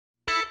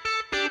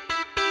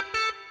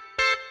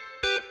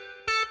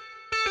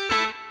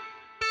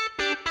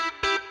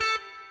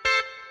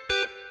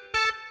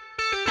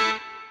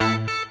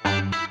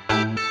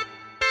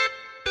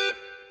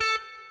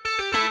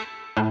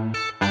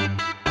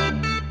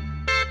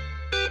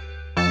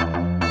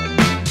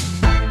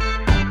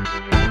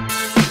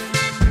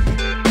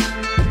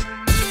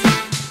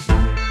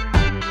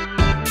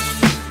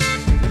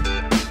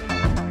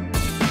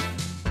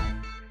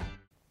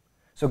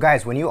So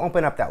guys, when you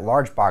open up that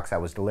large box that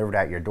was delivered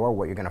at your door,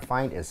 what you're going to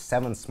find is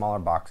 7 smaller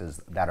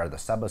boxes that are the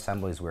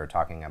sub-assemblies we were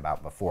talking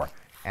about before,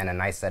 and a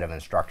nice set of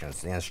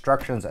instructions. The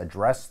instructions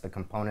address the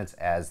components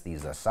as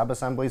these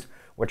sub-assemblies,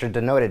 which are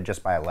denoted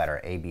just by a letter,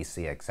 A, B,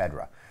 C,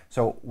 etc.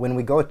 So when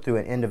we go through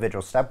an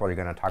individual step where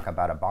you're going to talk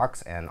about a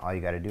box, and all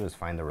you got to do is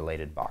find the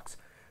related box.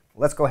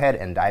 Let's go ahead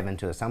and dive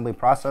into the assembly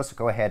process.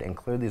 Go ahead and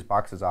clear these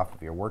boxes off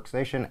of your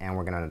workstation, and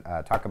we're going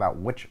to talk about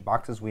which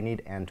boxes we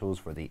need and tools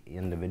for the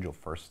individual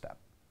first step.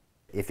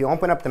 If you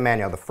open up the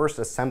manual, the first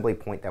assembly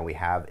point that we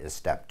have is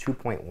step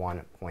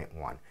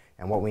 2.1.1.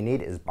 And what we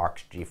need is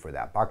box G for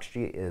that. Box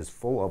G is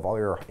full of all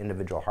your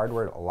individual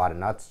hardware, a lot of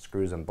nuts,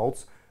 screws, and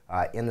bolts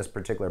in this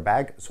particular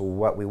bag. So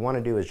what we want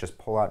to do is just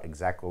pull out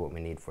exactly what we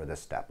need for this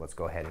step. Let's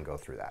go ahead and go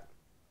through that.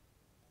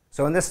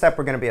 So in this step,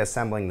 we're going to be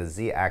assembling the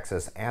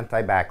Z-axis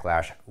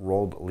anti-backlash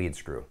rolled lead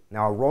screw.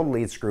 Now, a rolled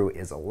lead screw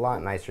is a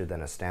lot nicer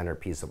than a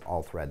standard piece of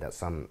all thread that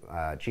some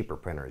cheaper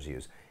printers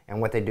use. And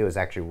what they do is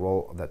actually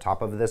roll the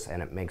top of this,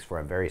 and it makes for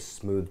a very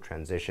smooth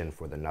transition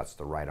for the nuts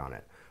to ride on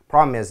it.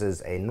 Problem is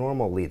a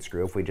normal lead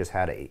screw, if we just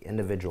had an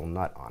individual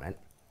nut on it,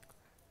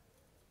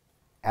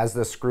 as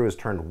the screw is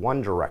turned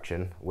one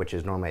direction, which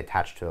is normally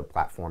attached to a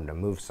platform to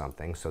move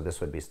something, so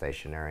this would be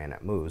stationary and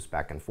it moves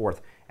back and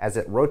forth, as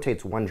it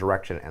rotates one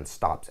direction and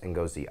stops and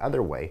goes the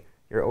other way,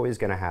 you're always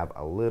going to have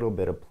a little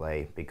bit of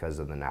play because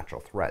of the natural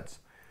threads.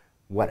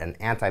 What an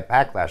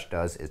anti-backlash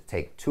does is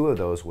take 2 of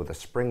those with a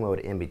spring load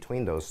in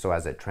between those, so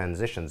as it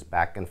transitions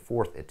back and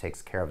forth, it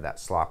takes care of that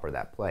slop or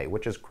that play,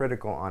 which is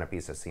critical on a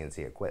piece of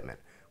CNC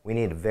equipment. We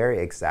need very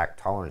exact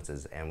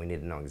tolerances, and we need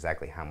to know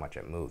exactly how much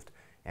it moved.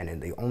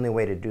 And the only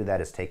way to do that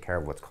is take care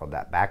of what's called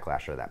that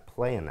backlash or that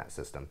play in that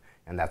system,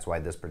 and that's why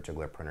this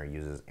particular printer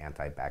uses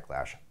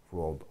anti-backlash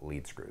rolled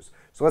lead screws.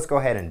 So let's go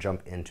ahead and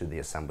jump into the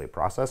assembly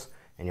process,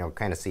 and you'll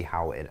kind of see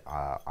how it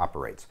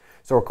operates.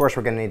 So of course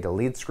we're going to need the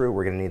lead screw,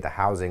 we're going to need the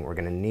housing, we're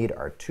going to need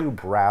our 2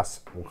 brass,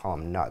 we'll call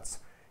them nuts,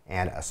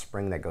 and a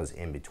spring that goes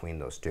in between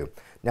those 2.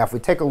 Now if we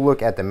take a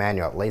look at the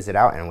manual, it lays it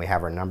out, and we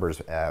have our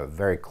numbers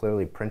very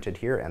clearly printed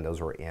here, and those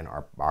were in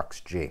our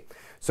box G.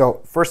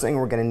 So first thing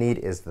we're going to need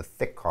is the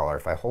thick collar.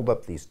 If I hold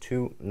up these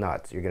 2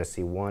 nuts, you're going to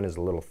see one is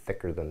a little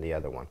thicker than the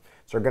other one.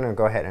 So we're going to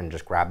go ahead and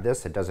just grab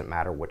this. It doesn't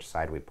matter which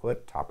side we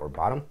put, top or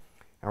bottom.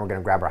 And we're going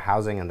to grab our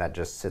housing, and that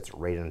just sits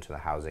right into the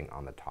housing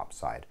on the top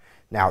side.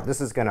 Now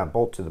this is going to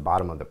bolt to the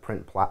bottom of the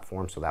print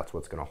platform, so that's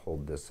what's going to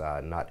hold this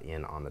nut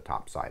in on the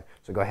top side.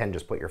 So go ahead and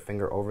just put your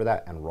finger over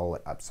that and roll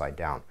it upside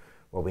down.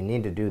 What we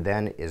need to do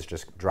then is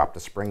just drop the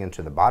spring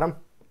into the bottom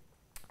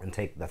and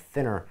take the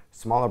thinner,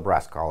 smaller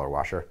brass collar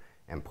washer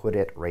and put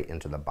it right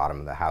into the bottom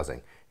of the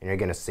housing. And you're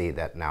going to see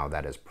that now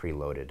that is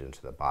preloaded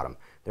into the bottom.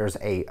 There's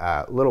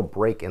a little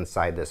break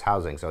inside this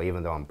housing, so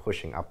even though I'm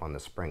pushing up on the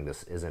spring,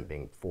 this isn't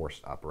being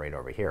forced up right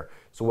over here.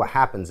 So what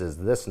happens is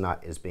this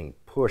nut is being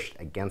pushed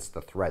against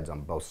the threads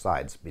on both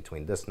sides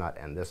between this nut,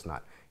 and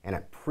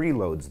it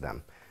preloads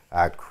them,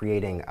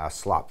 creating a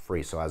slop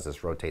free. So as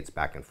this rotates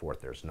back and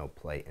forth, there's no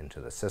play into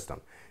the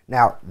system.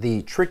 Now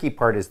the tricky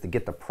part is to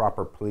get the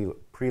proper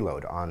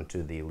preload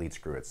onto the lead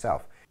screw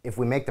itself. If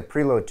we make the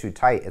preload too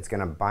tight, it's going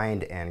to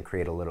bind and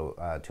create a little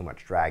too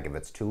much drag. If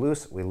it's too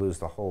loose, we lose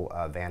the whole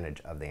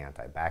advantage of the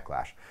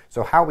anti-backlash.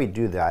 So how we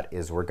do that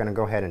is we're going to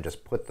go ahead and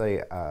just put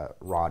the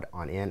rod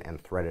on in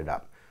and thread it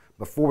up.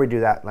 Before we do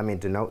that, let me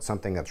denote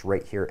something that's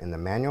right here in the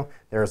manual.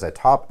 There is a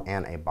top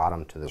and a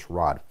bottom to this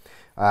rod.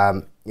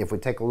 If we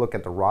take a look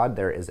at the rod,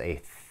 there is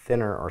a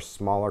thinner or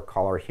smaller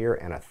collar here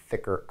and a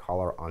thicker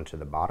collar onto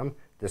the bottom.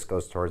 This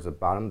goes towards the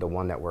bottom. The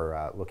one that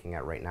we're looking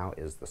at right now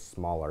is the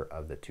smaller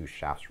of the 2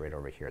 shafts right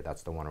over here.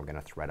 That's the one we're going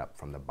to thread up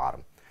from the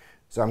bottom.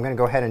 So I'm going to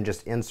go ahead and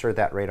just insert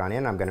that right on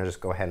in. I'm going to just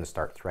go ahead and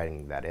start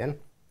threading that in.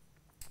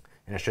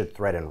 And it should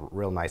thread in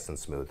real nice and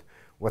smooth.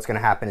 What's going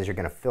to happen is you're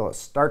going to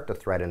start to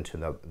thread into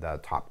the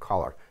top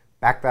collar.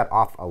 Back that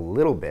off a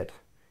little bit,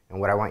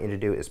 and what I want you to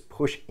do is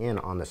push in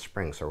on the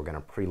spring, so we're going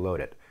to preload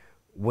it.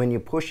 When you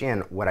push in,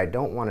 what I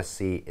don't want to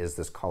see is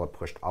this collar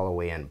pushed all the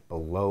way in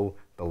below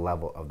the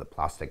level of the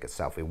plastic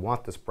itself. We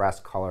want this brass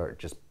collar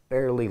just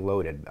barely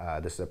loaded.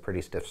 This is a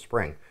pretty stiff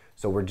spring,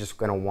 so we're just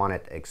going to want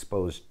it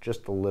exposed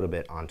just a little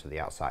bit onto the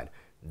outside.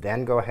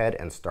 Then go ahead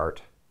and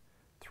start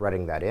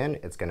threading that in.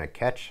 It's going to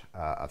catch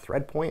a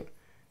thread point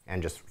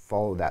and just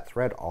follow that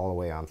thread all the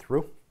way on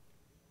through.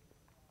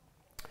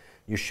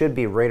 You should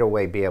be right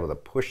away be able to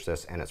push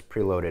this, and it's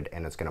preloaded,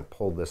 and it's going to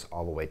pull this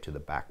all the way to the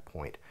back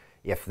point.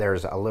 If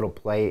there's a little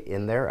play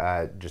in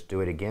there, just do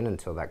it again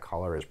until that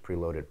collar is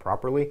preloaded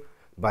properly.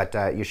 But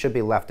you should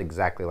be left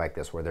exactly like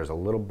this, where there's a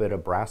little bit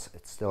of brass.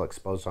 It's still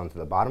exposed onto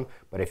the bottom,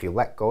 but if you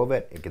let go of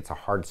it, it gets a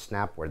hard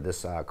snap where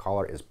this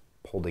collar is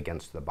pulled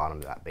against the bottom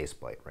of that base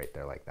plate right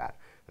there like that.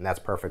 And that's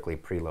perfectly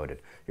preloaded.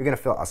 You're going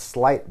to feel a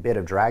slight bit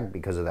of drag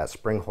because of that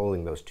spring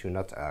holding those 2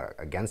 nuts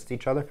against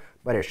each other,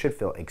 but it should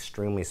feel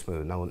extremely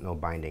smooth, no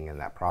binding in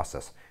that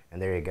process.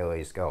 And there you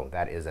go.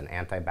 That is an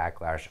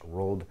anti-backlash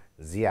rolled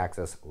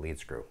Z-axis lead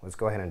screw. Let's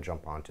go ahead and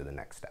jump on to the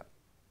next step.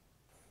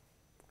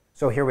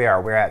 So here we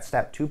are, we're at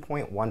step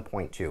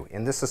 2.1.2.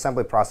 In this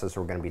assembly process,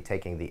 we're going to be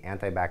taking the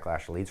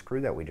anti-backlash lead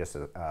screw that we just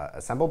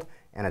assembled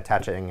and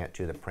attaching it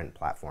to the print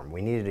platform.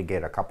 We needed to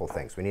get a couple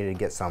things. We needed to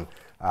get some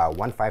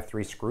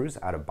 153 screws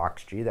out of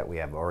box G that we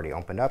have already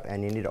opened up,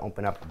 and you need to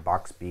open up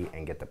box B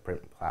and get the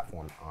print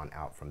platform on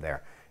out from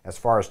there. As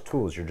far as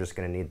tools, you're just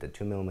going to need the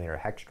 2mm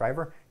hex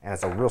driver, and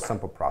it's a real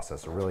simple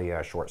process, a really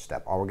short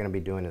step. All we're going to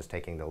be doing is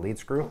taking the lead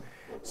screw,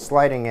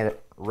 sliding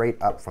it right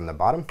up from the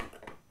bottom,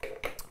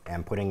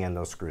 and putting in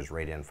those screws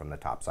right in from the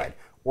top side.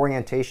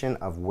 Orientation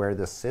of where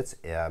this sits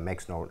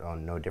makes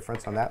no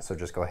difference on that, so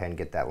just go ahead and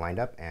get that lined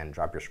up and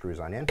drop your screws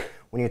on in.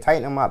 When you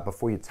tighten them up,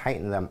 before you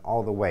tighten them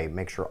all the way,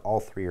 make sure all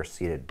three are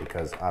seated,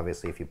 because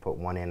obviously if you put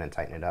one in and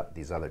tighten it up,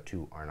 these other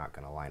two are not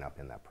going to line up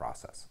in that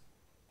process.